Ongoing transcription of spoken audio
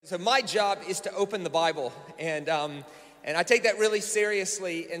So my job is to open the Bible, and I take that really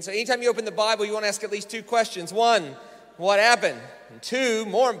seriously. And so anytime you open the Bible, you want to ask at least two questions. One, what happened? And two,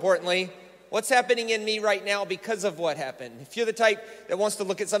 more importantly, what's happening in me right now because of what happened? If you're the type that wants to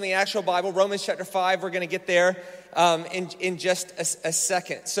look at something in the actual Bible, Romans chapter 5, we're going to get there in just a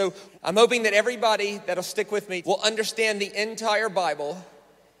second. So I'm hoping that everybody that'll stick with me will understand the entire Bible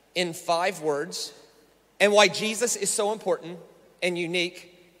in 5 words and why Jesus is so important and unique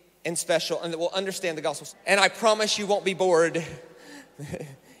and special, and that we'll understand the gospel. And I promise you won't be bored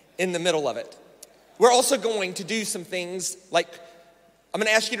in the middle of it. We're also going to do some things like, I'm going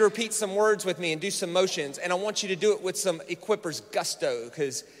to ask you to repeat some words with me and do some motions, and I want you to do it with some equipper's gusto,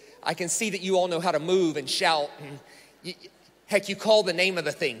 because I can see that you all know how to move and shout, and heck, you call the name of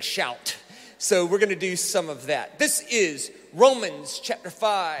the thing, shout. So we're going to do some of that. This is Romans chapter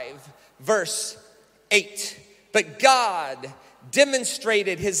 5, verse 8. But God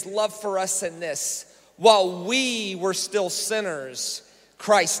demonstrated his love for us in this: while we were still sinners,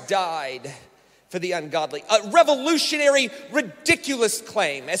 Christ died for the ungodly. A revolutionary, ridiculous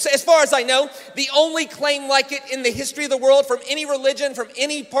claim. As far as I know, the only claim like it in the history of the world, from any religion, from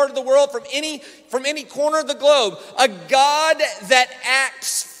any part of the world, from any corner of the globe. A God that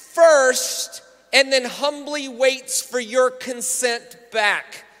acts first and then humbly waits for your consent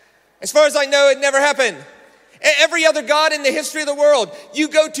back. As far as I know, it never happened. Every other god in the history of the world, you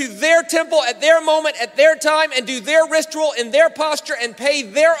go to their temple at their moment, at their time, and do their ritual in their posture and pay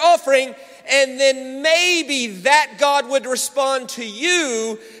their offering, and then maybe that God would respond to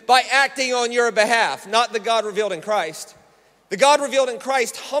you by acting on your behalf, not the God revealed in Christ. The God revealed in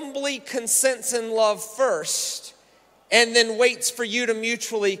Christ humbly consents in love first, and then waits for you to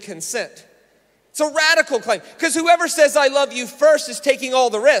mutually consent. It's a radical claim, because whoever says I love you first is taking all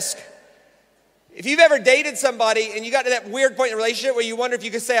the risk. If you've ever dated somebody and you got to that weird point in the relationship where you wonder if you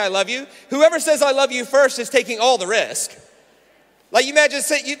could say I love you, whoever says I love you first is taking all the risk. Like you imagine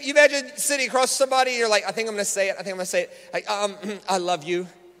sitting across somebody and you're like, I think I'm going to say it. Like, I love you.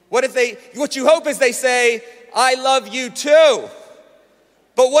 What you hope is they say, I love you too.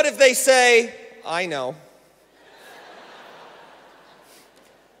 But what if they say, I know.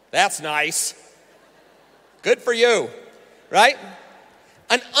 That's nice. Good for you, right?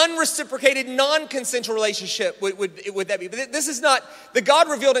 An unreciprocated, non-consensual relationship would that be. But this is not, the God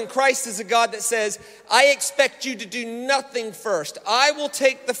revealed in Christ is a God that says, I expect you to do nothing first. I will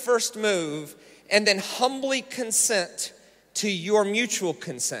take the first move and then humbly consent to your mutual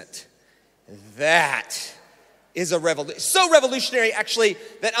consent. That is a revolution. So revolutionary, actually,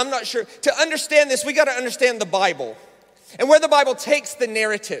 that I'm not sure. To understand this, we got to understand the Bible and where the Bible takes the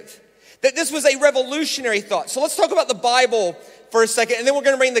narrative. That this was a revolutionary thought. So let's talk about the Bible for a second, and then we're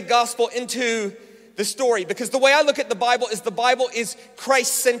going to bring the gospel into the story, because the way I look at the Bible is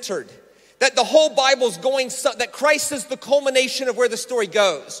Christ-centered. That the whole Bible is that Christ is the culmination of where the story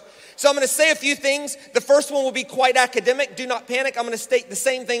goes. So I'm going to say a few things. The first one will be quite academic. Do not panic. I'm going to state the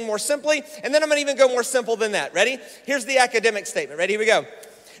same thing more simply, and then I'm going to even go more simple than that. Ready? Here's the academic statement. Ready? Here we go.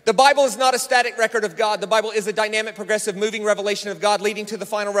 The Bible is not a static record of God. The Bible is a dynamic, progressive, moving revelation of God, leading to the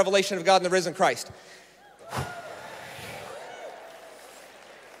final revelation of God in the risen Christ.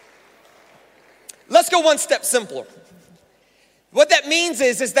 Let's go one step simpler. What that means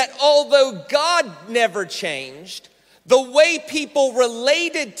is that although God never changed, the way people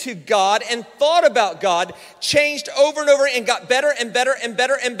related to God and thought about God changed over and over and got better and better and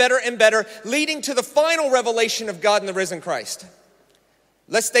better and better and better, leading to the final revelation of God in the risen Christ.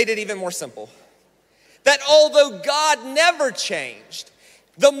 Let's state it even more simple. That although God never changed,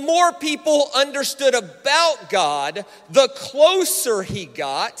 the more people understood about God, the closer he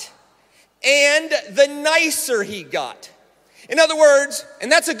got and the nicer he got. In other words,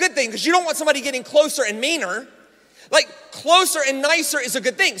 and that's a good thing, because you don't want somebody getting closer and meaner. Like, closer and nicer is a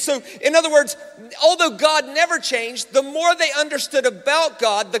good thing. So, in other words, although God never changed, the more they understood about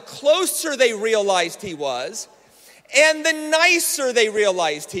God, the closer they realized he was, and the nicer they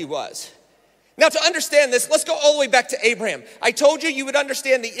realized he was. Now, to understand this, let's go all the way back to Abraham. I told you you would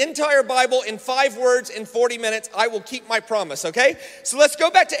understand the entire Bible in 5 words in 40 minutes. I will keep my promise, okay? So let's go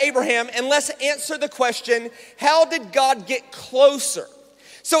back to Abraham and let's answer the question, how did God get closer?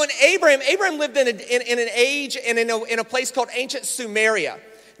 So in Abraham lived in an age and in a place called ancient Sumeria.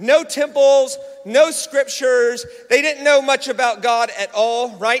 No temples, no scriptures. They didn't know much about God at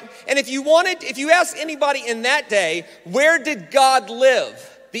all, right? And if you ask anybody in that day, where did God live?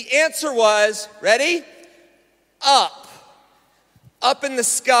 The answer was, ready? Up in the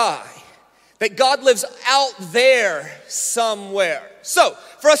sky. But God lives out there somewhere. So,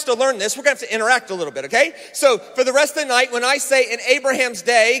 for us to learn this, we're going to have to interact a little bit, okay? So, for the rest of the night, when I say in Abraham's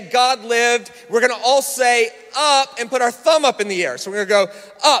day, God lived, we're going to all say up and put our thumb up in the air. So, we're going to go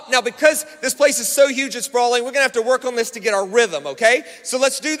up. Now, because this place is so huge and sprawling, we're going to have to work on this to get our rhythm, okay? So,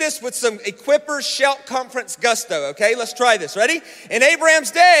 let's do this with some Equippers Shout Conference gusto, okay? Let's try this. Ready? In Abraham's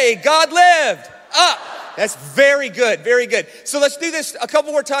day, God lived up. That's very good, very good. So let's do this a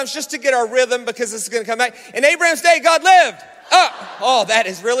couple more times just to get our rhythm, because this is going to come back. In Abraham's day, God lived up. Oh, that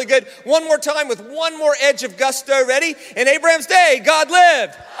is really good. One more time with one more edge of gusto. Ready? In Abraham's day, God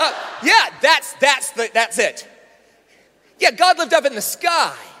lived up. Yeah, that's it. Yeah, God lived up in the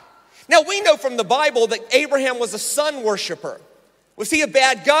sky. Now, we know from the Bible that Abraham was a sun worshiper. Was he a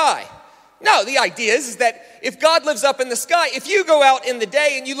bad guy? No, the idea is that if God lives up in the sky, if you go out in the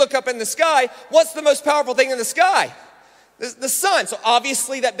day and you look up in the sky, what's the most powerful thing in the sky? The sun. So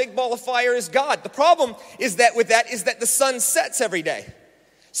obviously that big ball of fire is God. The problem is that the sun sets every day.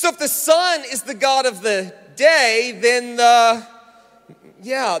 So if the sun is the God of the day, then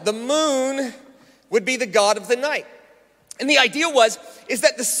the moon would be the God of the night. And the idea is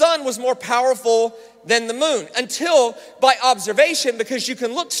that the sun was more powerful than the moon, until by observation, because you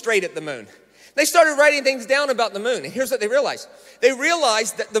can look straight at the moon. They started writing things down about the moon, and here's what they realized. They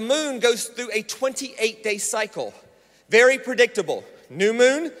realized that the moon goes through a 28-day cycle. Very predictable. New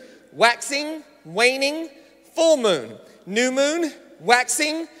moon, waxing, waning, full moon. New moon,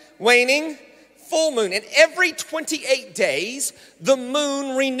 waxing, waning, full moon. And every 28 days, the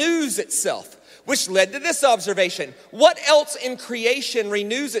moon renews itself, which led to this observation. What else in creation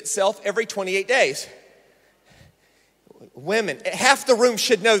renews itself every 28 days? Women. Half the room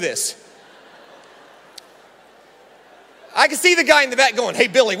should know this. I can see the guy in the back going, hey,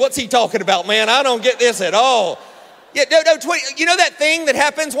 Billy, what's he talking about, man? I don't get this at all. Yeah, no, 20, you know that thing that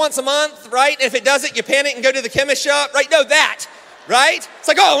happens once a month, right? If it doesn't, you panic and go to the chemist shop, right? No, that, right? It's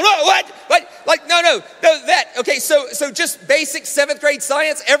like, oh, no, what? Like, no, that. Okay, so just basic 7th grade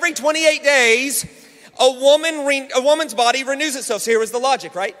science. Every 28 days, a woman's body renews itself. So here was the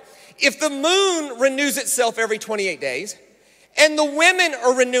logic, right? If the moon renews itself every 28 days, and the women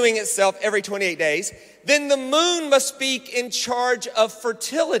are renewing itself every 28 days, then the moon must be in charge of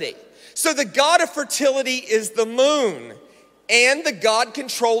fertility. So the God of fertility is the moon, and the God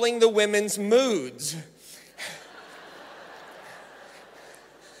controlling the women's moods.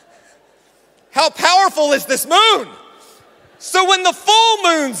 How powerful is this moon? So when the full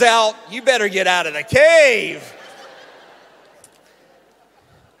moon's out, you better get out of the cave.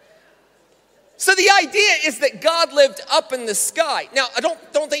 So the idea is that God lived up in the sky. Now,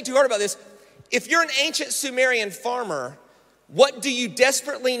 don't think too hard about this. If you're an ancient Sumerian farmer, what do you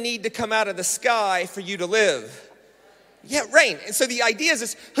desperately need to come out of the sky for you to live? Yeah, rain. And so the idea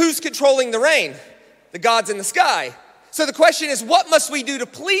is who's controlling the rain? The gods in the sky. So the question is, what must we do to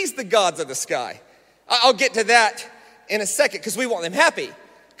please the gods of the sky? I'll get to that in a second, because we want them happy.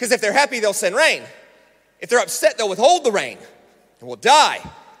 Because if they're happy, they'll send rain. If they're upset, they'll withhold the rain, and we'll die.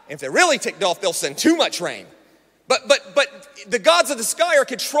 And if they're really ticked off, they'll send too much rain. But the gods of the sky are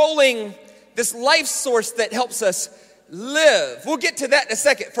controlling this life source that helps us live. We'll get to that in a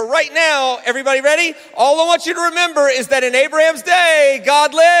second. For right now, everybody ready? All I want you to remember is that in Abraham's day,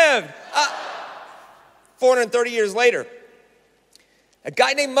 God lived. 430 years later, a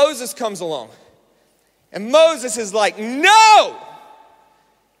guy named Moses comes along. And Moses is like, no!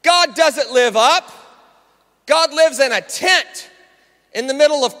 God doesn't live up. God lives in a tent in the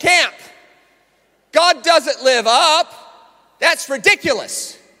middle of camp. God doesn't live up. That's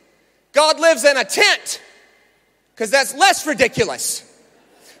ridiculous. God lives in a tent, because that's less ridiculous.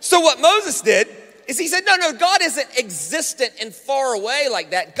 So what Moses did is he said, no, God isn't existent and far away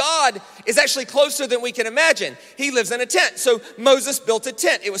like that. God is actually closer than we can imagine. He lives in a tent. So Moses built a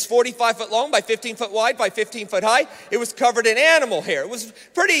tent. It was 45 foot long by 15 foot wide by 15 foot high. It was covered in animal hair. It was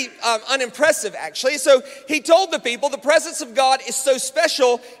pretty unimpressive, actually. So he told the people, the presence of God is so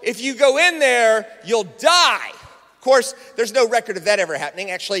special, if you go in there, you'll die. Of course, there's no record of that ever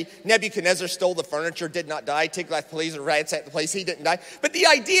happening. Actually, Nebuchadnezzar stole the furniture, did not die. Tiglath-Pileser ransacked the place, he didn't die. But the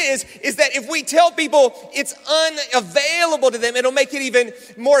idea is that if we tell people it's unavailable to them, it'll make it even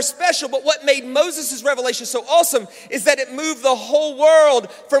more special. But what made Moses' revelation so awesome is that it moved the whole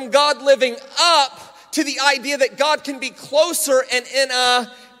world from God living up to the idea that God can be closer and in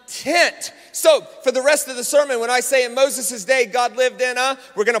a tent. So for the rest of the sermon, when I say in Moses' day, God lived in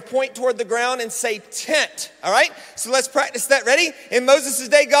we're going to point toward the ground and say tent. All right? So let's practice that. Ready? In Moses'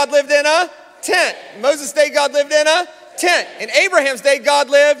 day, God lived in a tent. In Moses' day, God lived in a tent. In Abraham's day, God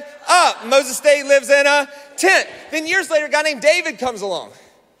lived up. Moses' day lives in a tent. Then years later, a guy named David comes along.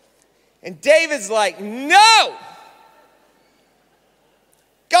 And David's like, no!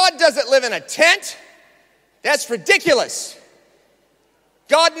 God doesn't live in a tent. That's ridiculous.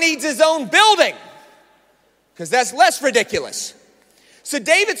 God needs his own building, because that's less ridiculous. So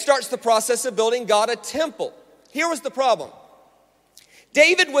David starts the process of building God a temple. Here was the problem.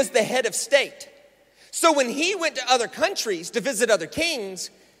 David was the head of state. So when he went to other countries to visit other kings,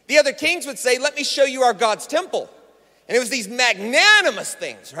 the other kings would say, let me show you our God's temple. And it was these magnanimous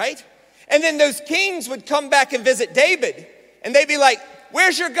things, right? And then those kings would come back and visit David, and they'd be like,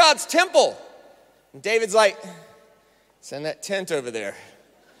 where's your God's temple? And David's like, it's in that tent over there.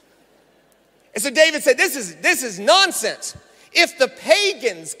 And so David said, this is nonsense. If the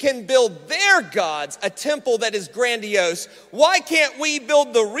pagans can build their gods a temple that is grandiose, why can't we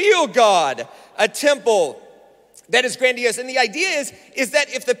build the real God a temple that is grandiose? And the idea is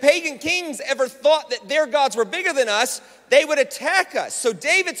that if the pagan kings ever thought that their gods were bigger than us, they would attack us. So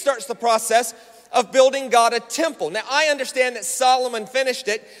David starts the process of building God a temple. Now, I understand that Solomon finished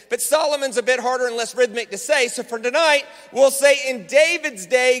it, but Solomon's a bit harder and less rhythmic to say. So for tonight, we'll say in David's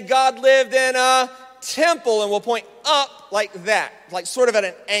day, God lived in a temple, and we'll point up like that, like sort of at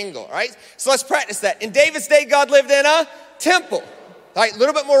an angle, right? So let's practice that. In David's day, God lived in a temple. Right, a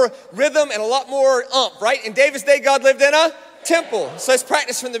little bit more rhythm and a lot more right? In David's day, God lived in a temple. So let's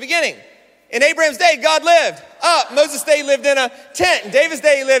practice from the beginning. In Abraham's day, God lived up. Moses' day, he lived in a tent. In David's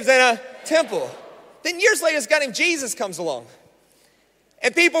day, he lives in a temple. Then years later, this guy named Jesus comes along.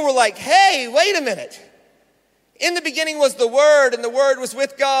 And people were like, hey, wait a minute. In the beginning was the Word, and the Word was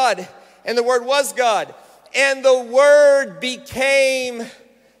with God, and the Word was God. And the Word became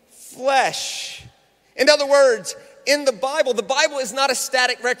flesh. In other words, in the Bible is not a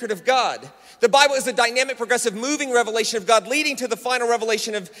static record of God. The Bible is a dynamic, progressive, moving revelation of God leading to the final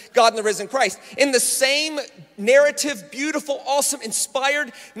revelation of God in the risen Christ. In the same narrative, beautiful, awesome,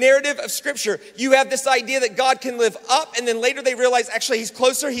 inspired narrative of Scripture, you have this idea that God can live up, and then later they realize actually he's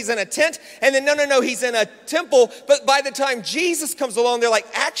closer, he's in a tent, and then no, he's in a temple. But by the time Jesus comes along, they're like,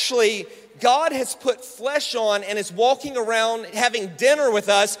 actually, God has put flesh on and is walking around having dinner with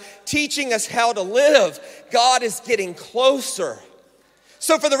us, teaching us how to live. God is getting closer.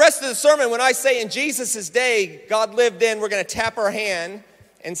 So for the rest of the sermon, when I say in Jesus' day, God lived in, we're going to tap our hand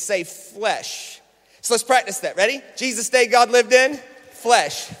and say flesh. So let's practice that. Ready? Jesus' day, God lived in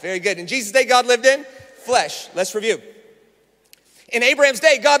flesh. Very good. In Jesus' day, God lived in flesh. Let's review. In Abraham's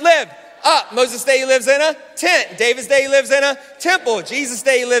day, God lived up. Moses' day, he lives in a tent. David's day, he lives in a temple. Jesus'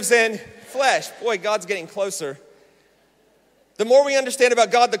 day, he lives in flesh. Boy, God's getting closer. The more we understand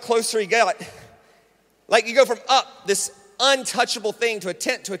about God, the closer he got. Like you go from up, this untouchable thing, to a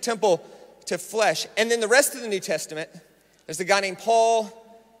tent, to a temple, to flesh. And then the rest of the New Testament, there's a guy named Paul,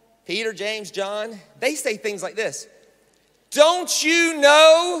 Peter, James, John. They say things like this. Don't you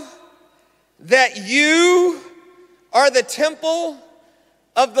know that you are the temple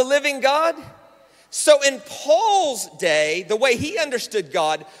of the living God? So in Paul's day, the way he understood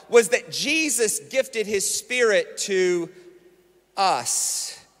God was that Jesus gifted his Spirit to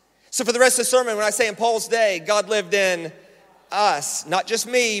us. So for the rest of the sermon, when I say in Paul's day, God lived in us, not just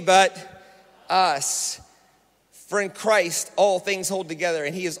me, but us. For in Christ, all things hold together,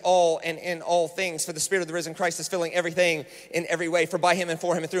 and he is all and in all things. For the Spirit of the risen Christ is filling everything in every way. For by him and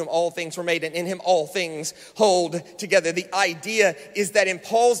for him and through him, all things were made, and in him all things hold together. The idea is that in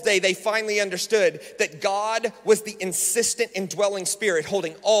Paul's day, they finally understood that God was the insistent indwelling Spirit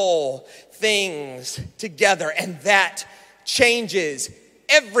holding all things together, and that changes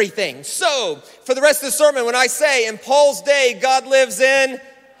everything. So, for the rest of the sermon, when I say in Paul's day, God lives in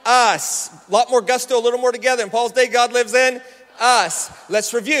us. A lot more gusto, a little more together. In Paul's day, God lives in us.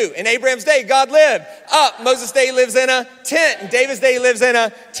 Let's review. In Abraham's day, God lived up. Moses' day, he lives in a tent. In David's day, he lives in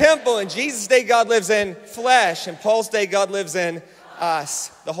a temple. In Jesus' day, God lives in flesh. In Paul's day, God lives in us.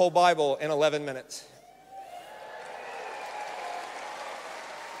 The whole Bible in 11 minutes.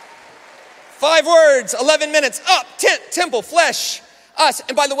 5 words, 11 minutes. Up, tent, temple, flesh, us.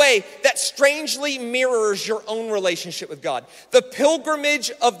 And by the way, that strangely mirrors your own relationship with God. The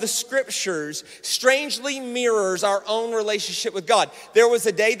pilgrimage of the Scriptures strangely mirrors our own relationship with God. There was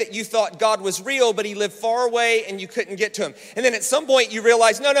a day that you thought God was real, but he lived far away and you couldn't get to him. And then at some point you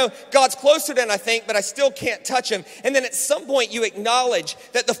realize, no, God's closer than I think, but I still can't touch him. And then at some point you acknowledge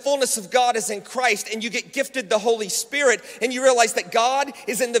that the fullness of God is in Christ, and you get gifted the Holy Spirit, and you realize that God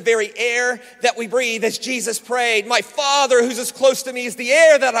is in the very air that we breathe. As Jesus prayed, my Father who's as close to me is the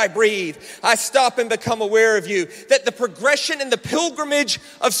air that I breathe. I stop and become aware of you. That the progression and the pilgrimage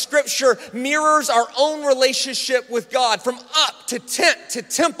of Scripture mirrors our own relationship with God, from up to tent to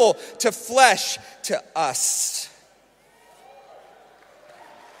temple to flesh to us.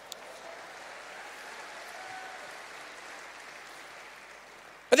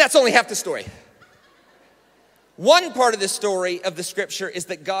 But that's only half the story. One part of the story of the scripture is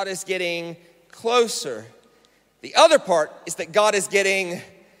that God is getting closer. The other part is that God is getting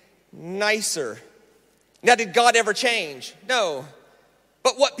nicer. Now, did God ever change? No.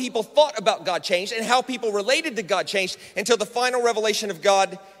 But what people thought about God changed, and how people related to God changed until the final revelation of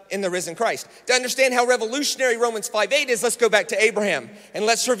God in the risen Christ. To understand how revolutionary Romans 5:8 is, let's go back to Abraham and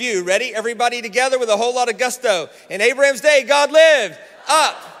let's review. Ready? Everybody together with a whole lot of gusto. In Abraham's day, God lived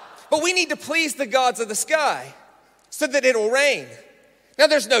up. But we need to please the gods of the sky so that it'll rain. Now,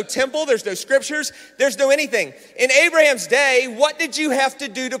 there's no temple, there's no scriptures, there's no anything. In Abraham's day, what did you have to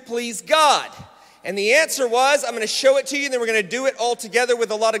do to please God? And the answer was, I'm going to show it to you, and then we're going to do it all together with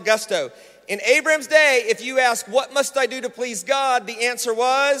a lot of gusto. In Abraham's day, if you ask, what must I do to please God? The answer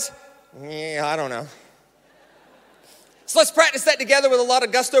was, I don't know. So let's practice that together with a lot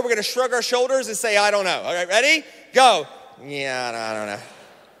of gusto. We're going to shrug our shoulders and say, I don't know. All right, ready? Go. I don't know.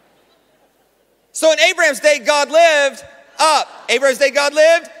 So in Abraham's day, God lived up. Abraham's day, God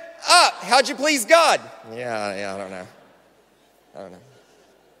lived up. How'd you please God? I don't know. I don't know.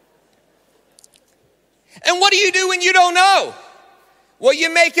 And what do you do when you don't know? Well,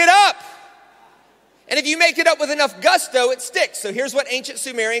 you make it up. And if you make it up with enough gusto, it sticks. So here's what ancient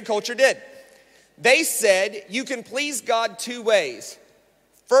Sumerian culture did. They said you can please God two ways.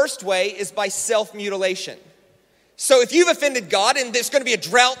 First way is by self-mutilation. So if you've offended God and there's going to be a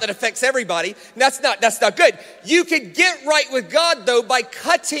drought that affects everybody, that's not good. You could get right with God, though, by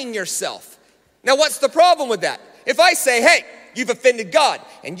cutting yourself. Now, what's the problem with that? If I say, hey, you've offended God,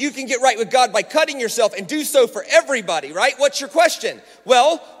 and you can get right with God by cutting yourself and do so for everybody, right? What's your question?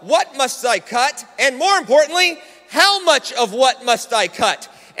 Well, what must I cut? And more importantly, how much of what must I cut?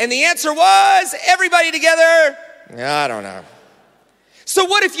 And the answer was, everybody together, I don't know. So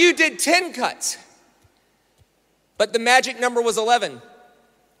what if you did 10 cuts, but the magic number was 11,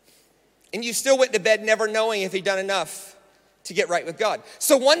 and you still went to bed never knowing if you'd done enough to get right with God?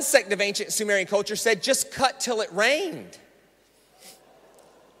 So one sect of ancient Sumerian culture said, just cut till it rained.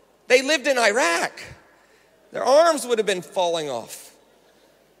 They lived in Iraq. Their arms would have been falling off.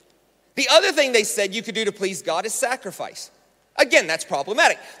 The other thing they said you could do to please God is sacrifice. Again, that's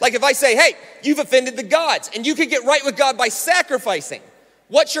problematic. Like if I say, hey, you've offended the gods, and you could get right with God by sacrificing.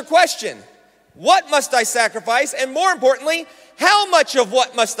 What's your question? What must I sacrifice? And more importantly, how much of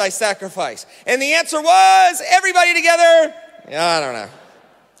what must I sacrifice? And the answer was, everybody together, I don't know.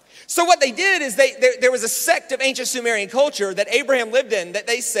 So what they did is there was a sect of ancient Sumerian culture that Abraham lived in that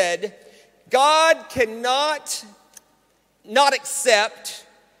they said, God cannot not accept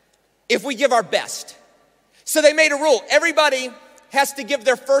if we give our best. So they made a rule. Everybody has to give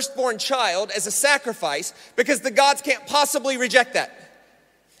their firstborn child as a sacrifice because the gods can't possibly reject that.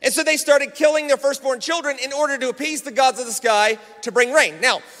 And so they started killing their firstborn children in order to appease the gods of the sky to bring rain.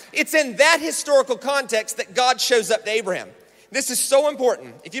 Now, it's in that historical context that God shows up to Abraham. This is so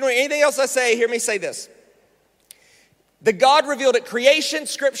important. If you don't hear anything else I say, hear me say this. The God revealed at creation,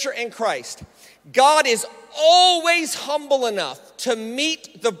 Scripture, and Christ. God is always humble enough to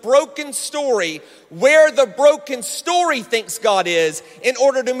meet the broken story where the broken story thinks God is in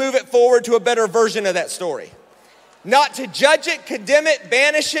order to move it forward to a better version of that story. Not to judge it, condemn it,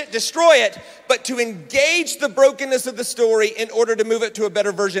 banish it, destroy it, but to engage the brokenness of the story in order to move it to a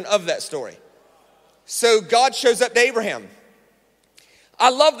better version of that story. So God shows up to Abraham. I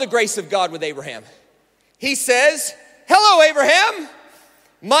love the grace of God with Abraham. He says, hello, Abraham.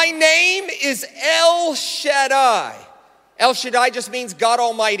 My name is El Shaddai. El Shaddai just means God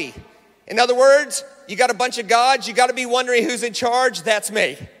Almighty. In other words, you got a bunch of gods. You got to be wondering who's in charge. That's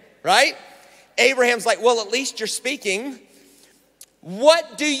me, right? Abraham's like, well, at least you're speaking.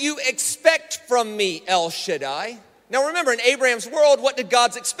 What do you expect from me, El Shaddai? Now remember, in Abraham's world, what did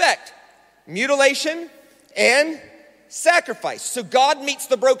gods expect? Mutilation and sacrifice. So God meets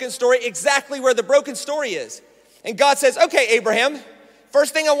the broken story exactly where the broken story is. And God says, okay, Abraham,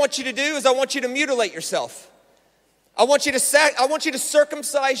 first thing I want you to do is I want you to mutilate yourself. I want you to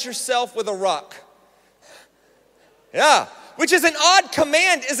circumcise yourself with a rock. Yeah, which is an odd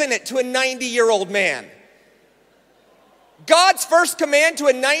command, isn't it, to a 90-year-old man? God's first command to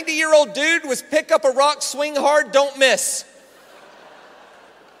a 90-year-old dude was pick up a rock, swing hard, don't miss.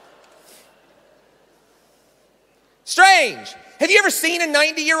 Strange. Have you ever seen a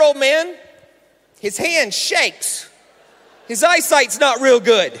 90-year-old man? His hand shakes. His eyesight's not real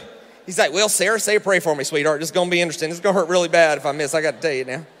good. He's like, well, Sarah, say a prayer for me, sweetheart. This is going to be interesting. This is going to hurt really bad if I miss. I got to tell you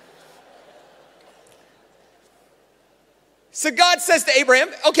now. So God says to Abraham,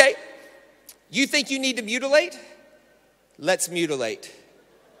 okay, you think you need to mutilate? Let's mutilate.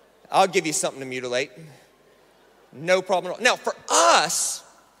 I'll give you something to mutilate. No problem at all. Now, for us,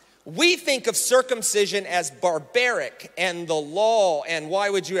 We think of circumcision as barbaric and the law, and why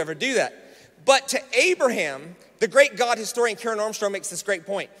would you ever do that? But to Abraham, the great God historian Karen Armstrong makes this great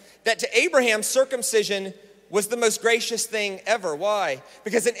point, that to Abraham, circumcision was the most gracious thing ever. Why?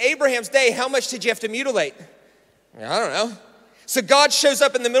 Because in Abraham's day, how much did you have to mutilate? I don't know. So God shows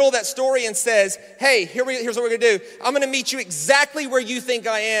up in the middle of that story and says, hey, here's what we're gonna do. I'm gonna meet you exactly where you think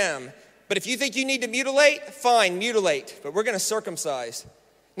I am. But if you think you need to mutilate, fine, mutilate. But we're gonna circumcise.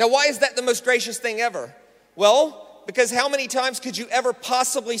 Now, why is that the most gracious thing ever? Well, because how many times could you ever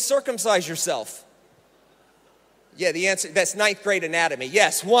possibly circumcise yourself? Yeah, the answer, that's 9th grade anatomy.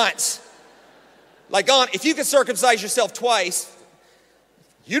 Yes, once. Like, if you could circumcise yourself twice,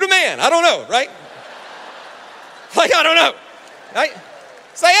 you the man. I don't know, right? Like, I don't know, right?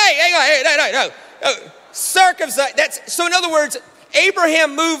 Say, no. Circumcise, so in other words,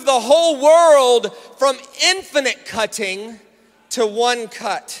 Abraham moved the whole world from infinite cutting to one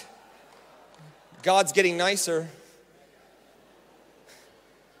cut. God's getting nicer.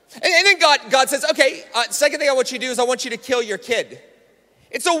 And then God says, okay, second thing I want you to do is I want you to kill your kid.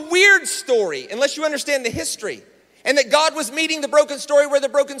 It's a weird story unless you understand the history. And that God was meeting the broken story where the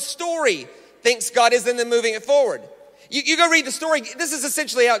broken story thinks God is and then moving it forward. You go read the story. This is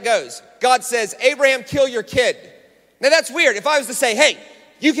essentially how it goes. God says, Abraham, kill your kid. Now that's weird. If I was to say, hey,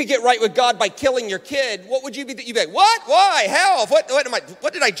 you could get right with God by killing your kid, what would you be? You'd be like, what? Why? How?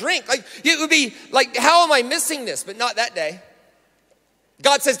 What did I drink? Like, it would be like, how am I missing this? But not that day.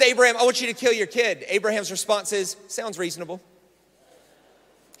 God says to Abraham, I want you to kill your kid. Abraham's response is, sounds reasonable.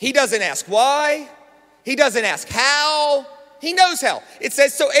 He doesn't ask why. He doesn't ask how. He knows how. It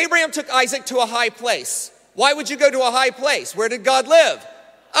says, so Abraham took Isaac to a high place. Why would you go to a high place? Where did God live?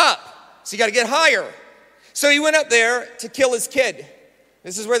 Up. So you got to get higher. So he went up there to kill his kid.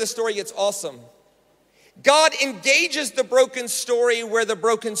 This is where the story gets awesome. God engages the broken story where the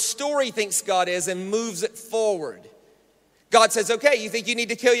broken story thinks God is and moves it forward. God says, okay, you think you need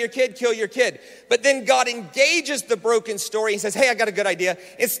to kill your kid? Kill your kid. But then God engages the broken story and says, hey, I got a good idea.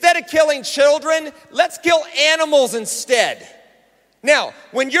 Instead of killing children, let's kill animals instead. Now,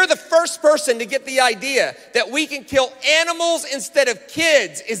 when you're the first person to get the idea that we can kill animals instead of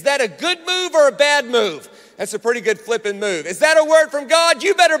kids, is that a good move or a bad move? That's a pretty good flipping move. Is that a word from God?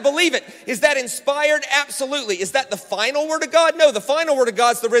 You better believe it. Is that inspired? Absolutely. Is that the final word of God? No, the final word of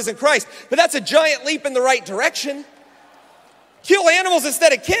God is the risen Christ. But that's a giant leap in the right direction. Kill animals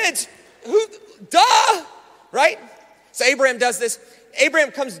instead of kids? Duh, right? So Abraham does this.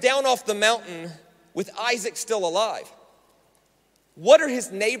 Abraham comes down off the mountain with Isaac still alive. What are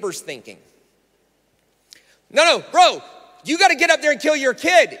his neighbors thinking? No, bro, you got to get up there and kill your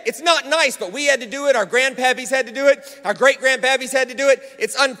kid. It's not nice, but we had to do it. Our grandpappies had to do it. Our great-grandpappies had to do it.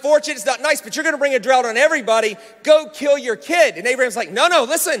 It's unfortunate. It's not nice, but you're going to bring a drought on everybody. Go kill your kid. And Abraham's like, no,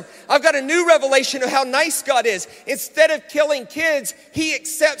 listen, I've got a new revelation of how nice God is. Instead of killing kids, he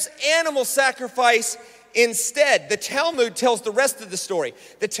accepts animal sacrifice instead. The Talmud tells the rest of the story.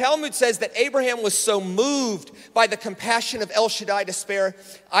 The Talmud says that Abraham was so moved by the compassion of El Shaddai to spare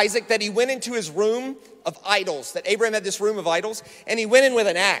Isaac that he went into his room of idols, that Abraham had this room of idols, and he went in with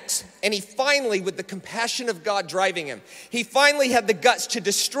an axe. And he finally, with the compassion of God driving him, he finally had the guts to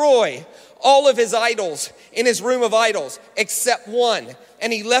destroy all of his idols in his room of idols, except one.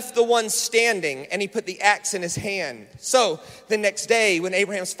 And he left the one standing, and he put the axe in his hand. So the next day, when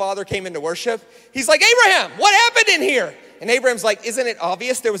Abraham's father came into worship, he's like, Abraham, what happened in here? And Abraham's like, isn't it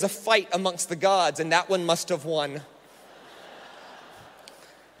obvious? There was a fight amongst the gods, and that one must have won.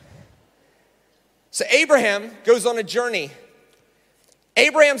 So Abraham goes on a journey.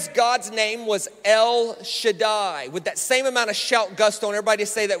 Abraham's God's name was El Shaddai. With that same amount of shout gusto, and everybody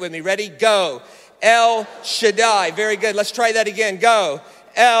say that with me. Ready? Go. El Shaddai. Very good. Let's try that again. Go.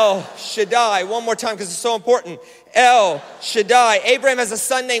 El Shaddai. One more time because it's so important. El Shaddai. Abraham has a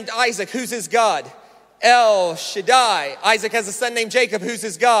son named Isaac. Who's his God? El Shaddai. Isaac has a son named Jacob. Who's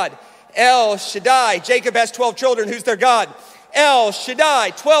his God? El Shaddai. Jacob has 12 children. Who's their God? El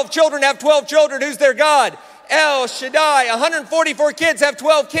Shaddai. 12 children have 12 children. Who's their God? El Shaddai. 144 kids have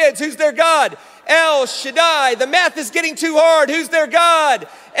 12 kids. Who's their God? El Shaddai. The math is getting too hard. Who's their God?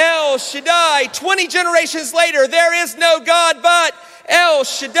 El Shaddai. 20 generations later, there is no God but El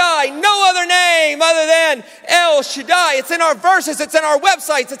Shaddai. No other name other than El Shaddai. It's in our verses. It's in our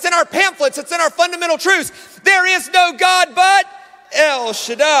websites. It's in our pamphlets. It's in our fundamental truths. There is no God but El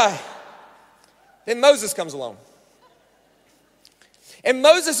Shaddai. Then Moses comes along. And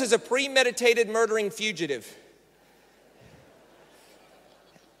Moses is a premeditated murdering fugitive.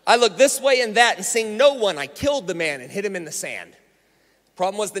 I looked this way and that and seeing no one, I killed the man and hid him in the sand.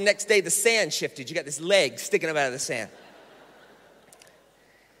 Problem was the next day the sand shifted. You got this leg sticking up out of the sand.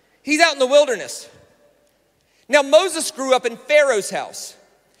 He's out in the wilderness. Now, Moses grew up in Pharaoh's house.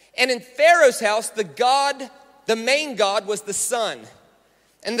 And in Pharaoh's house, the main god was the sun.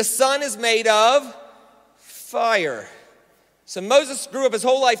 And the sun is made of fire. So Moses grew up his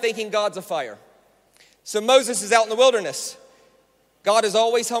whole life thinking God's a fire. So Moses is out in the wilderness. God is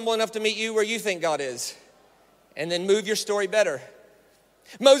always humble enough to meet you where you think God is. And then move your story better.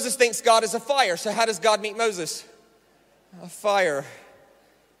 Moses thinks God is a fire. So how does God meet Moses? A fire.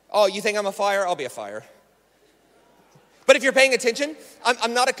 Oh, you think I'm a fire? I'll be a fire. But if you're paying attention,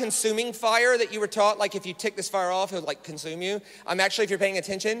 I'm not a consuming fire that you were taught, like if you tick this fire off, it'll like consume you. I'm actually, if you're paying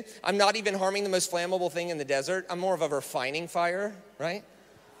attention, I'm not even harming the most flammable thing in the desert. I'm more of a refining fire, right?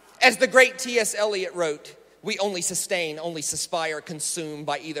 As the great T.S. Eliot wrote, we only sustain, only suspire, consumed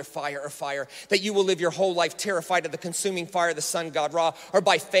by either fire or fire, that you will live your whole life terrified of the consuming fire of the sun god Ra, or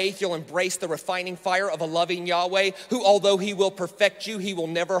by faith you'll embrace the refining fire of a loving Yahweh, who although he will perfect you, he will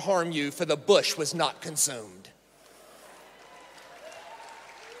never harm you, for the bush was not consumed.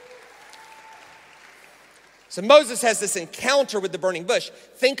 So Moses has this encounter with the burning bush.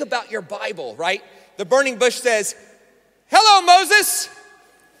 Think about your Bible, right? The burning bush says, "Hello, Moses.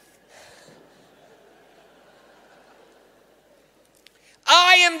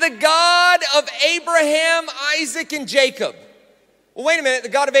 I am the God of Abraham, Isaac, and Jacob." Well, wait a minute. The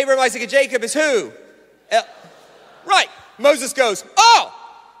God of Abraham, Isaac, and Jacob is who? Right. Moses goes, "Oh,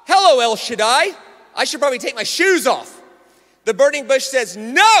 hello, El Shaddai. I should probably take my shoes off." The burning bush says,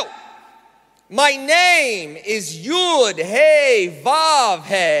 "No. My name is Yud, Hey, Vav,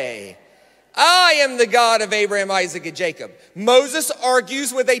 Hey. I am the God of Abraham, Isaac, and Jacob." Moses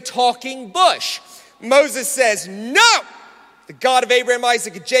argues with a talking bush. Moses says, "No. The God of Abraham,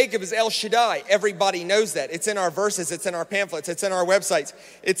 Isaac, and Jacob is El Shaddai." Everybody knows that. It's in our verses. It's in our pamphlets. It's in our websites.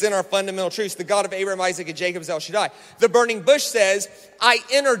 It's in our fundamental truths. The God of Abraham, Isaac, and Jacob is El Shaddai. The burning bush says, "I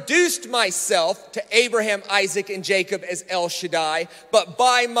introduced myself to Abraham, Isaac, and Jacob as El Shaddai, but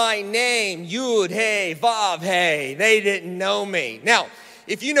by my name, Yud, Hey, Vav, Hey, they didn't know me." Now,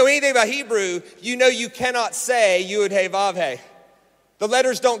 if you know anything about Hebrew, you know you cannot say Yud, Hey, Vav, Hey. The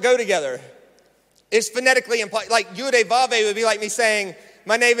letters don't go together. It's phonetically implied. Like Yud, Hey, Vav, Hey would be like me saying,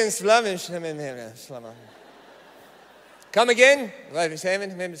 "My name is Shlomo." Come again? What?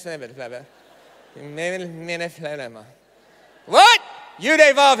 Yud,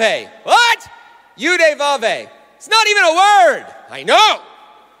 Hey, Vav, Hey. What? Yud, Hey, Vav, Hey. It's not even a word. I know.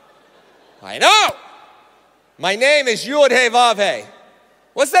 My name is Yud, Hey, Vav, Hey.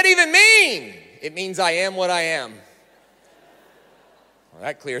 What's that even mean? It means I am what I am. Well,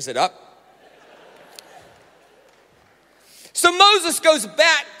 that clears it up. So Moses goes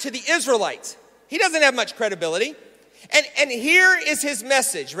back to the Israelites. He doesn't have much credibility. And here is his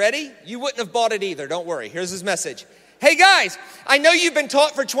message. Ready? You wouldn't have bought it either. Don't worry. Here's his message. "Hey guys, I know you've been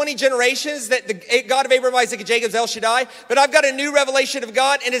taught for 20 generations that the God of Abraham, Isaac, and Jacob is El Shaddai, but I've got a new revelation of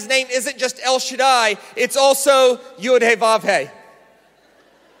God, and his name isn't just El Shaddai. It's also Yud, Hey, Vav, Hey."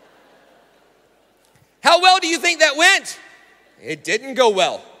 How well do you think that went? It didn't go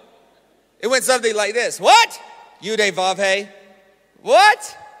well. It went something like this. What? Yud, Hey, Vav, Hey.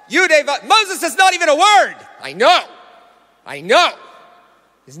 What? Yud, Hey, Vav. Moses is not even a word. I know.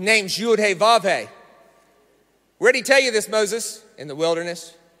 His name's Yud, Hey, Vav, Hey. Where'd he tell you this, Moses? In the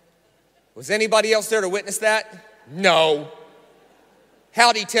wilderness. Was anybody else there to witness that? No.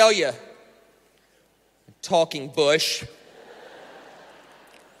 How'd he tell you? Talking bush.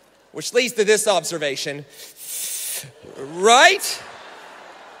 Which leads to this observation. Right?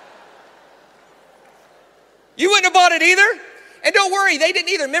 You wouldn't have bought it either. And don't worry, they didn't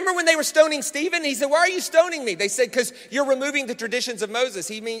either. Remember when they were stoning Stephen? He said, "Why are you stoning me?" They said, "Because you're removing the traditions of Moses."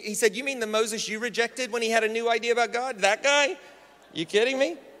 He said, "You mean the Moses you rejected when he had a new idea about God? That guy? You kidding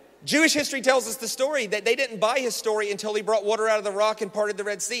me?" Jewish history tells us the story that they didn't buy his story until he brought water out of the rock and parted the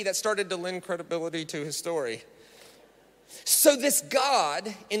Red Sea. That started to lend credibility to his story. So this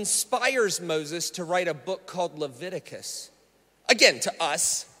God inspires Moses to write a book called Leviticus. Again, to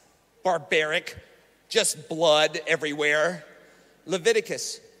us, barbaric, just blood everywhere.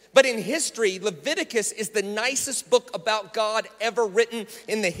 Leviticus. But in history, Leviticus is the nicest book about God ever written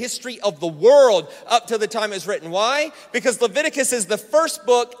in the history of the world up to the time it was written. Why? Because Leviticus is the first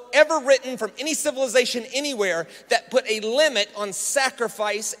book ever written from any civilization anywhere that put a limit on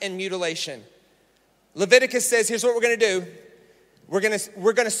sacrifice and mutilation. Leviticus says, here's what we're going to do. We're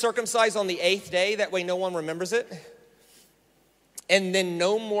going to circumcise on the 8th day. That way no one remembers it. And then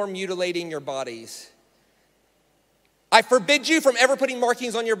no more mutilating your bodies. I forbid you from ever putting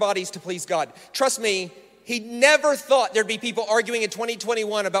markings on your bodies to please God. Trust me, he never thought there'd be people arguing in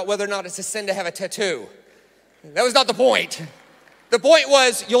 2021 about whether or not it's a sin to have a tattoo. That was not the point. The point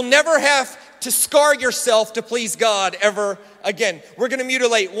was, you'll never have to scar yourself to please God ever again. We're going to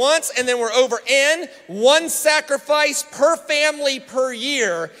mutilate once and then we're over. And one sacrifice per family per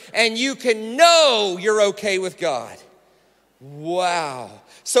year, and you can know you're okay with God. Wow.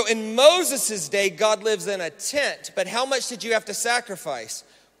 So in Moses' day, God lives in a tent, but how much did you have to sacrifice?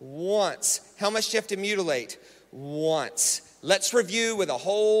 Once. How much do you have to mutilate? Once. Let's review with a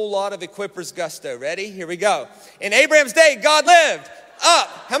whole lot of equippers gusto. Ready? Here we go. In Abraham's day, God lived up.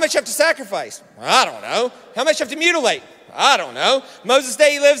 How much you have to sacrifice? I don't know. How much you have to mutilate? I don't know. Moses'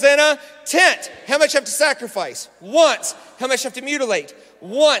 day, he lives in a tent. How much you have to sacrifice? Once. How much you have to mutilate?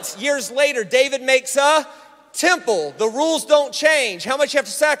 Once. Years later, David makes a temple. The rules don't change. How much you have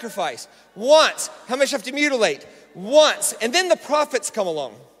to sacrifice? Once. How much you have to mutilate? Once. And then the prophets come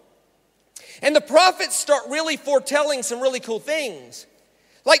along. And the prophets start really foretelling some really cool things.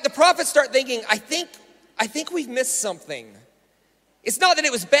 Like the prophets start thinking, I think we've missed something. It's not that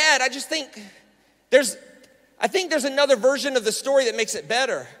it was bad. I just think there's another version of the story that makes it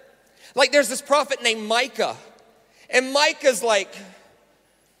better. Like there's this prophet named Micah. And Micah's like,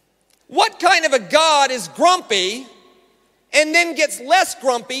 what kind of a God is grumpy and then gets less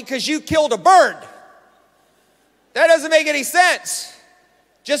grumpy because you killed a bird? That doesn't make any sense.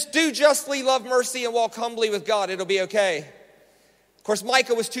 Just do justly, love mercy, and walk humbly with God. It'll be okay. Of course,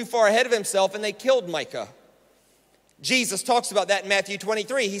 Micah was too far ahead of himself, and they killed Micah. Jesus talks about that in Matthew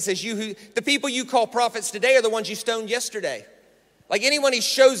 23. He says, the people you call prophets today are the ones you stoned yesterday. Like anyone who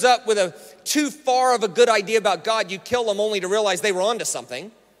shows up with a too far of a good idea about God, you kill them only to realize they were onto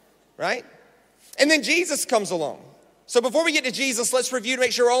something, right? And then Jesus comes along. So before we get to Jesus, let's review to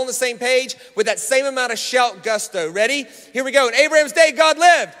make sure we're all on the same page with that same amount of shout gusto. Ready? Here we go. In Abraham's day, God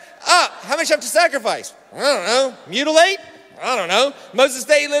lived up. How much you have to sacrifice? I don't know. Mutilate? I don't know. Moses'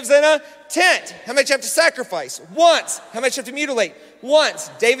 day, he lives in a tent. How much you have to sacrifice? Once. How much you have to mutilate? Once.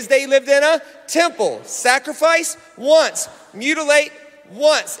 David's day, he lived in a temple. Sacrifice? Once. Mutilate?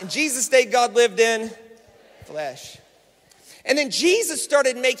 Once. In Jesus' day, God lived in flesh. And then Jesus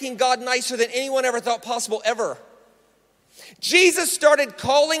started making God nicer than anyone ever thought possible ever. Jesus started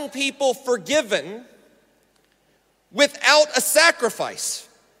calling people forgiven without a sacrifice,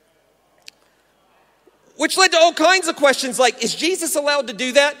 which led to all kinds of questions like, is Jesus allowed to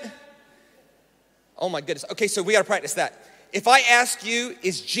do that? Oh my goodness. Okay, so we got to practice that. If I ask you,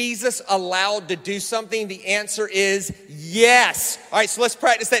 is Jesus allowed to do something? The answer is yes. All right, so let's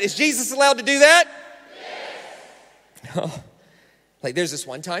practice that. Is Jesus allowed to do that? Yes. Like there's this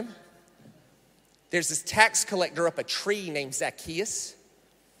one time. There's this tax collector up a tree named Zacchaeus.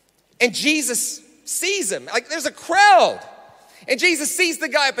 And Jesus sees him. Like there's a crowd. And Jesus sees the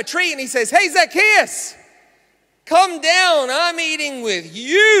guy up a tree and he says, hey, Zacchaeus, come down. I'm eating with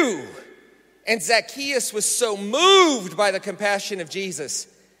you. And Zacchaeus was so moved by the compassion of Jesus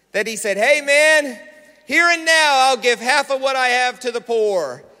that he said, hey, man, here and now I'll give half of what I have to the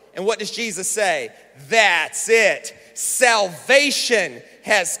poor. And what does Jesus say? That's it. Salvation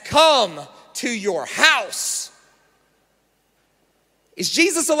has come to your house. Is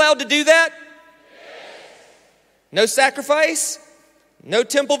Jesus allowed to do that? Yes. No sacrifice, no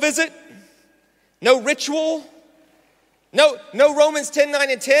temple visit, no ritual, no Romans 10, 9,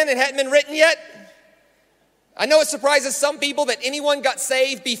 and 10. It hadn't been written yet. I know it surprises some people that anyone got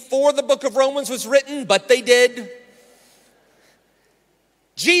saved before the book of Romans was written, but they did.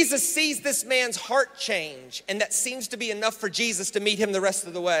 Jesus sees this man's heart change, and that seems to be enough for Jesus to meet him the rest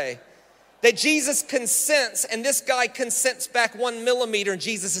of the way. That Jesus consents, and this guy consents back 1 millimeter, and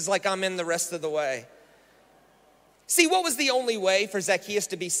Jesus is like, I'm in the rest of the way. See, what was the only way for Zacchaeus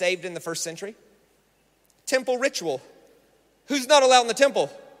to be saved in the first century? Temple ritual. Who's not allowed in the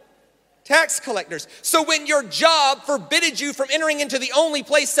temple? Tax collectors. So when your job forbidded you from entering into the only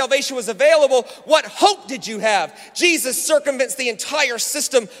place salvation was available, what hope did you have? Jesus circumvents the entire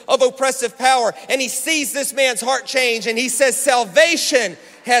system of oppressive power, and he sees this man's heart change, and he says, salvation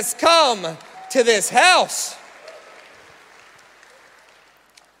has come to this house.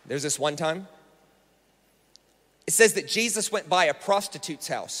 There's this one time. It says that Jesus went by a prostitute's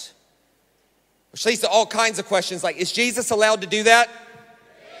house, which leads to all kinds of questions like, is Jesus allowed to do that?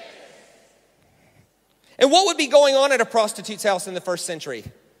 And what would be going on at a prostitute's house in the first century?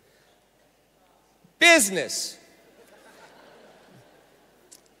 Business.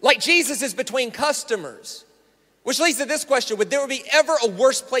 Like Jesus is between customers. Which leads to this question, would there be ever a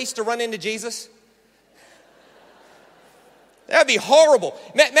worse place to run into Jesus? That'd be horrible.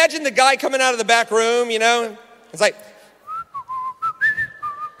 Imagine the guy coming out of the back room, you know. It's like,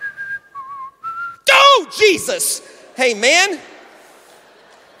 oh, Jesus. Hey, man.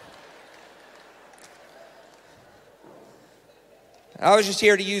 I was just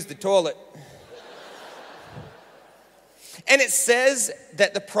here to use the toilet. And it says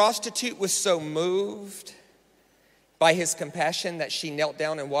that the prostitute was so moved by his compassion that she knelt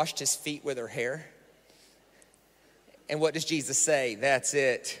down and washed his feet with her hair. And what does Jesus say? That's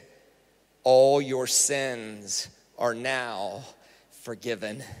it. All your sins are now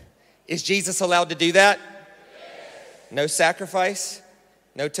forgiven. Is Jesus allowed to do that? Yes. No sacrifice,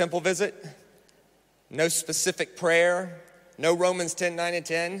 no temple visit, no specific prayer, no Romans 10:9 and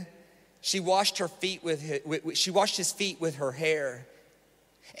 10. She washed his feet with her hair.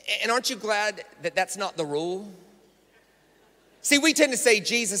 And aren't you glad that that's not the rule? See, we tend to say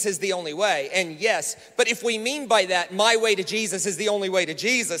Jesus is the only way, and yes, but if we mean by that, my way to Jesus is the only way to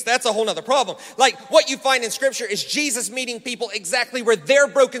Jesus, that's a whole nother problem. Like, what you find in Scripture is Jesus meeting people exactly where their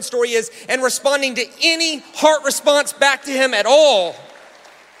broken story is and responding to any heart response back to him at all.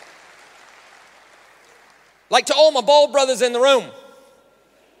 Like to all my bald brothers in the room.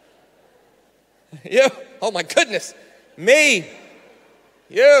 You, oh my goodness, me,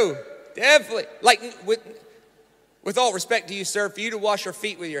 you, definitely. Like, with all respect to you, sir, for you to wash your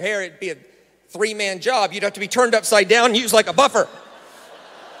feet with your hair, it'd be a 3-man job. You'd have to be turned upside down and used like a buffer.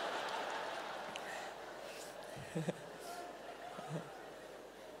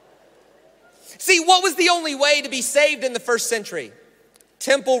 See, what was the only way to be saved in the first century?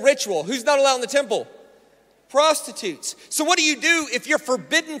 Temple ritual. Who's not allowed in the temple? Prostitutes. So what do you do if you're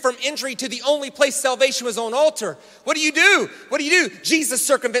forbidden from entry to the only place salvation was on altar? What do you do? What do you do? Jesus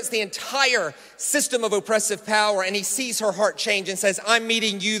circumvents the entire system of oppressive power, and he sees her heart change and says, I'm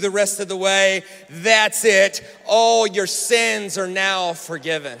meeting you the rest of the way. That's it. All your sins are now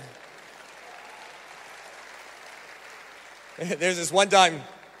forgiven. There's this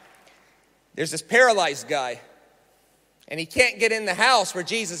paralyzed guy, and he can't get in the house where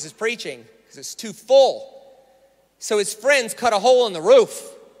Jesus is preaching because it's too full. So his friends cut a hole in the roof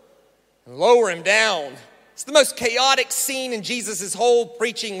and lower him down. It's the most chaotic scene in Jesus' whole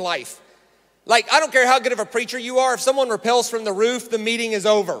preaching life. Like, I don't care how good of a preacher you are, if someone repels from the roof, the meeting is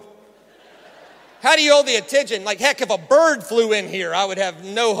over. How do you hold the attention? Like, heck, if a bird flew in here, I would have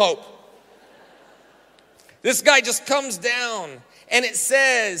no hope. This guy just comes down, and it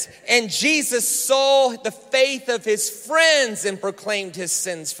says, and Jesus saw the faith of his friends and proclaimed his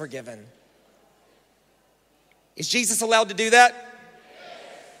sins forgiven. Is Jesus allowed to do that? Yes.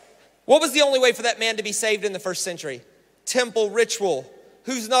 What was the only way for that man to be saved in the first century? Temple ritual.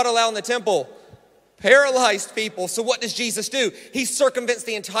 Who's not allowed in the temple? Paralyzed people. So what does Jesus do? He circumvents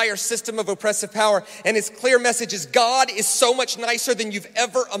the entire system of oppressive power, and his clear message is God is so much nicer than you've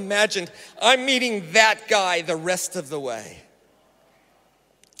ever imagined. I'm meeting that guy the rest of the way.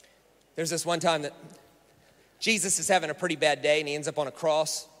 There's this one time that Jesus is having a pretty bad day, and he ends up on a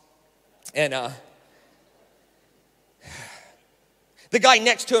cross, and the guy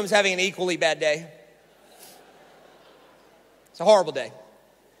next to him is having an equally bad day. It's a horrible day.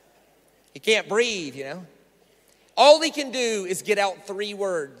 He can't breathe, you know. All he can do is get out 3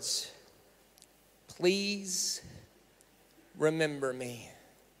 words. Please remember me.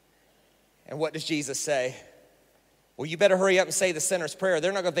 And what does Jesus say? Well, you better hurry up and say the sinner's prayer.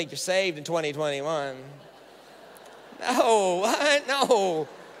 They're not going to think you're saved in 2021. No, what? No.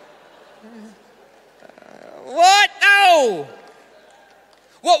 What? No.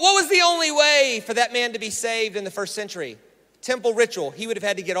 What was the only way for that man to be saved in the first century? Temple ritual. He would have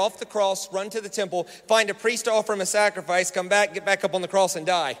had to get off the cross, run to the temple, find a priest to offer him a sacrifice, come back, get back up on the cross and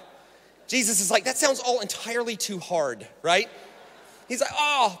die. Jesus is like, that sounds all entirely too hard, right? He's like,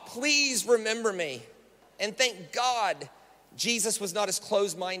 oh, please remember me. And thank God Jesus was not as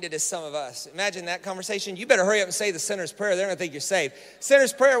closed-minded as some of us. Imagine that conversation. You better hurry up and say the sinner's prayer. They're going to think you're saved.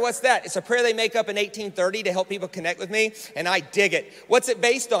 Sinner's prayer, what's that? It's a prayer they make up in 1830 to help people connect with me, and I dig it. What's it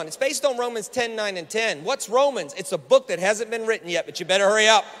based on? It's based on Romans 10:9 and 10. What's Romans? It's a book that hasn't been written yet, but you better hurry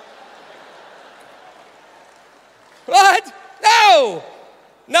up. What?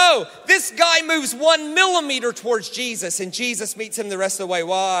 No, this guy moves 1 millimeter towards Jesus, and Jesus meets him the rest of the way.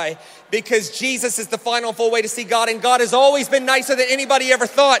 Why? Because Jesus is the final full way to see God, and God has always been nicer than anybody ever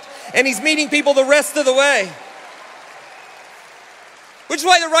thought, and he's meeting people the rest of the way. Which is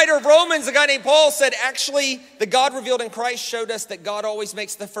why the writer of Romans, a guy named Paul, said, actually, the God revealed in Christ showed us that God always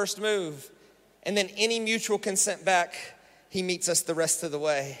makes the first move, and then any mutual consent back, he meets us the rest of the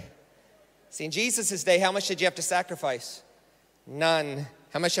way. See, in Jesus' day, how much did you have to sacrifice? None.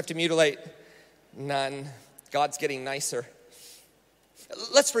 How much you have to mutilate? None. God's getting nicer.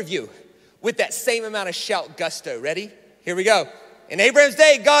 Let's review with that same amount of shout gusto. Ready? Here we go. In Abraham's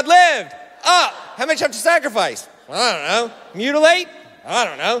day, God lived. How much you have to sacrifice? I don't know. Mutilate? I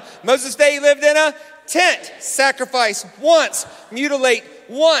don't know. Moses' day, he lived in a tent, sacrifice once, mutilate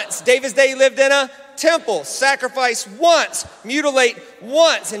once. David's day he lived in a temple, sacrifice once, mutilate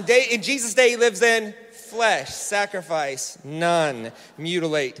once. In Jesus' day he lives in flesh, sacrifice none,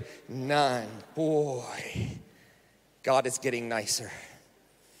 mutilate none. Boy, God is getting nicer.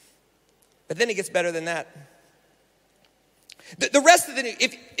 But then it gets better than that. The rest of the New,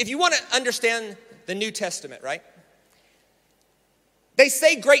 if you want to understand the New Testament, right? They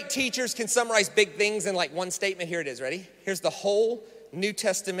say great teachers can summarize big things in like one statement. Here it is, ready? Here's the whole New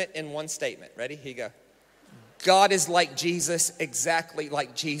Testament in one statement. Ready? Here you go. God is like Jesus, exactly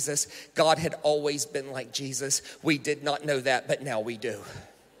like Jesus. God had always been like Jesus. We did not know that, but now we do.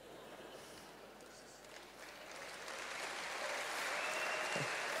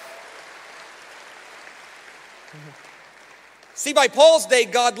 See, by Paul's day,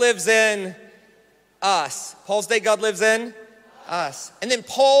 God lives in us. Paul's day, God lives in us. And then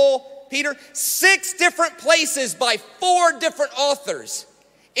Peter, 6 different places by 4 different authors.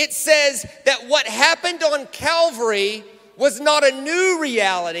 It says that what happened on Calvary was not a new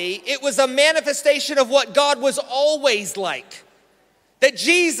reality. It was a manifestation of what God was always like. That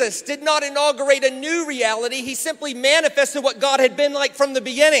Jesus did not inaugurate a new reality. He simply manifested what God had been like from the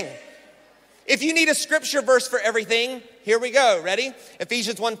beginning. If you need a scripture verse for everything, here we go. Ready?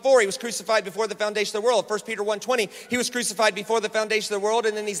 Ephesians 1:4, he was crucified before the foundation of the world. 1 Peter 1:20, he was crucified before the foundation of the world,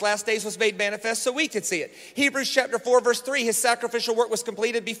 and in these last days was made manifest so we could see it. Hebrews chapter 4, verse 3, his sacrificial work was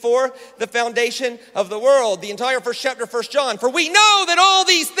completed before the foundation of the world. The entire first chapter, 1 John, for we know that all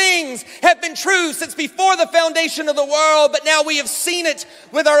these things have been true since before the foundation of the world, but now we have seen it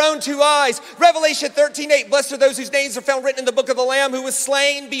with our own 2 eyes. Revelation 13:8, blessed are those whose names are found written in the book of the Lamb, who was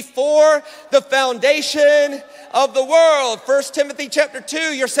slain before the foundation of the world. 1 Timothy chapter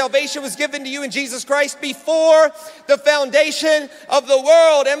 2, your salvation was given to you in Jesus Christ before the foundation of the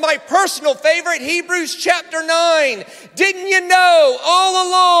world. And my personal favorite, Hebrews chapter 9. Didn't you know all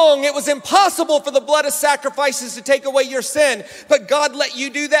along it was impossible for the blood of sacrifices to take away your sin? But God let you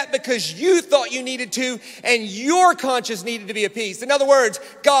do that because you thought you needed to and your conscience needed to be appeased. In other words,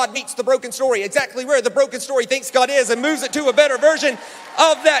 God meets the broken story exactly where the broken story thinks God is and moves it to a better version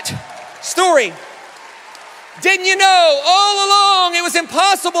of that story. Didn't you know all along it was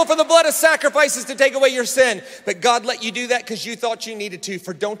impossible for the blood of sacrifices to take away your sin? But God let you do that because you thought you needed to.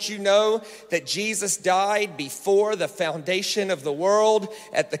 For don't you know that Jesus died before the foundation of the world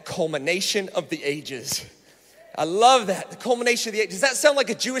at the culmination of the ages? I love that, the culmination of the ages. Does that sound like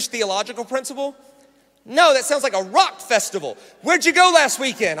a Jewish theological principle? No, that sounds like a rock festival. Where'd you go last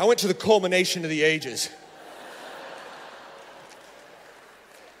weekend? I went to the culmination of the ages.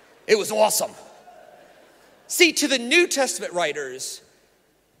 It was awesome. See, to the New Testament writers,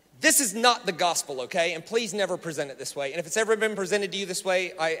 this is not the gospel, okay? And please never present it this way. And if it's ever been presented to you this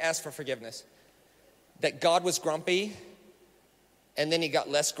way, I ask for forgiveness. That God was grumpy, and then he got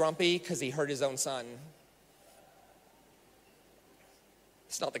less grumpy because he hurt his own son.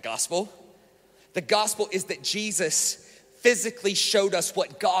 It's not the gospel. The gospel is that Jesus physically showed us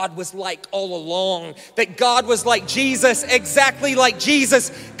what God was like all along. That God was like Jesus, exactly like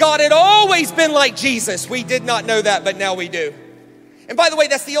Jesus. God had always been like Jesus. We did not know that, but now we do. And by the way,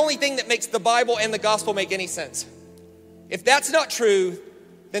 that's the only thing that makes the Bible and the gospel make any sense. If that's not true,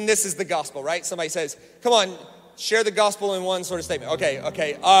 then this is the gospel, right? Somebody says, come on, share the gospel in one sort of statement.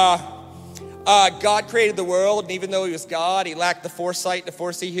 Okay. God created the world, and even though he was God, he lacked the foresight to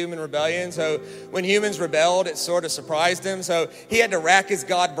foresee human rebellion. So when humans rebelled, it sort of surprised him. So he had to rack his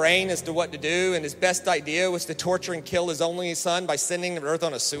God brain as to what to do, and his best idea was to torture and kill his only son by sending the earth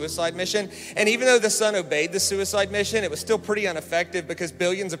on a suicide mission. And even though the son obeyed the suicide mission, it was still pretty ineffective because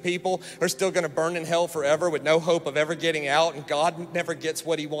billions of people are still going to burn in hell forever with no hope of ever getting out, and God never gets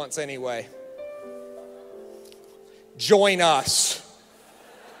what he wants anyway. Join us.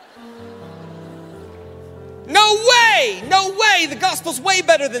 No way. The gospel's way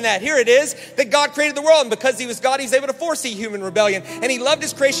better than that. Here it is, that God created the world, and because he was God, he's able to foresee human rebellion. And he loved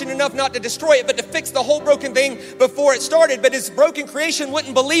his creation enough not to destroy it, but to fix the whole broken thing before it started. But his broken creation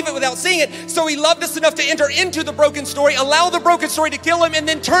wouldn't believe it without seeing it. So he loved us enough to enter into the broken story, allow the broken story to kill him, and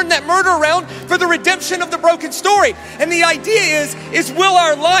then turn that murder around for the redemption of the broken story. And the idea is will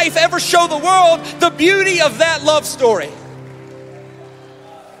our life ever show the world the beauty of that love story?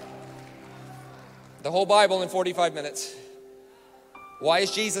 The whole Bible in 45 minutes. Why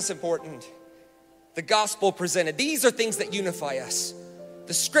is Jesus important? The gospel presented. These are things that unify us.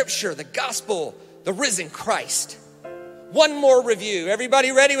 The scripture, the gospel, the risen Christ. One more review.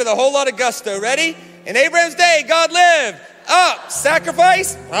 Everybody ready with a whole lot of gusto? Ready? In Abraham's day, God lived. Up,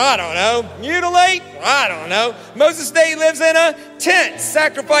 sacrifice? I don't know. Mutilate? I don't know. Moses' day, he lives in a tent.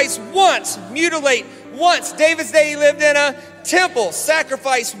 Sacrifice once, mutilate once. David's day, he lived in a temple.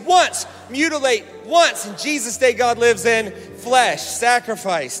 Sacrifice once. Mutilate once. In Jesus' day, God lives in flesh.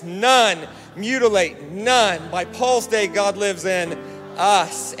 Sacrifice, none. Mutilate, none. By Paul's day, God lives in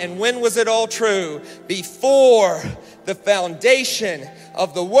us. And when was it all true? Before the foundation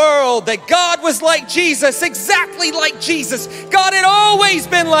of the world, that God was like Jesus, exactly like Jesus. God had always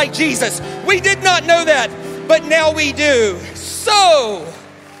been like Jesus. We did not know that, but now we do. So,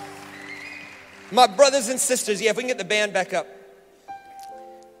 my brothers and sisters, if we can get the band back up,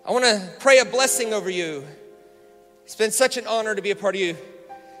 I want to pray a blessing over you. It's been such an honor to be a part of you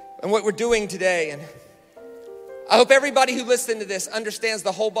and what we're doing today. And I hope everybody who listened to this understands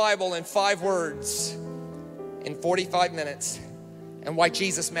the whole Bible in 5 words in 45 minutes and why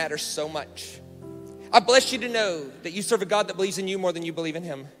Jesus matters so much. I bless you to know that you serve a God that believes in you more than you believe in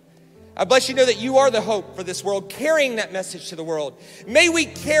him. I bless you to know that you are the hope for this world, carrying that message to the world. May we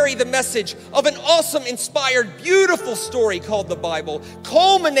carry the message of an awesome, inspired, beautiful story called the Bible,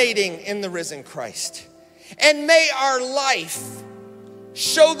 culminating in the risen Christ. And may our life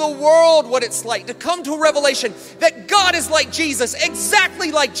show the world what it's like to come to a revelation that God is like Jesus,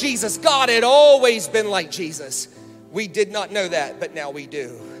 exactly like Jesus. God had always been like Jesus. We did not know that, but now we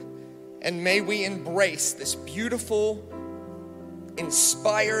do. And may we embrace this beautiful,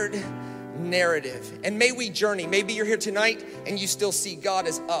 inspired narrative. And may we journey. Maybe you're here tonight and you still see God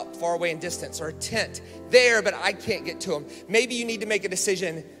as up, far away in distance, or a tent there, but I can't get to him. Maybe you need to make a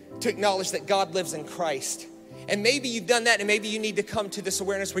decision to acknowledge that God lives in Christ. And maybe you've done that, and maybe you need to come to this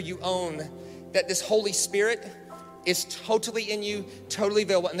awareness where you own that this Holy Spirit is totally in you, totally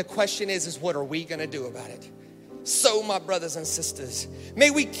available. And the question is what are we gonna do about it? So, my brothers and sisters, may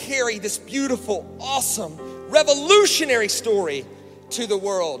we carry this beautiful, awesome, revolutionary story to the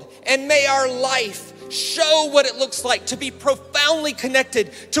world. And may our life show what it looks like to be profoundly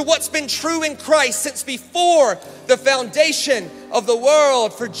connected to what's been true in Christ since before the foundation of the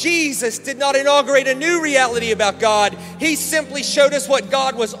world. For Jesus did not inaugurate a new reality about God. He simply showed us what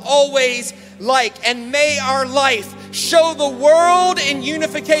God was always like. And may our life show the world in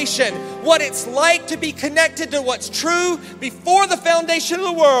unification what it's like to be connected to what's true before the foundation of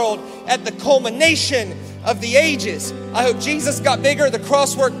the world at the culmination of the ages. I hope Jesus got bigger, the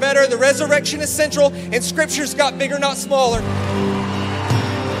cross worked better, the resurrection is central, and scriptures got bigger, not smaller.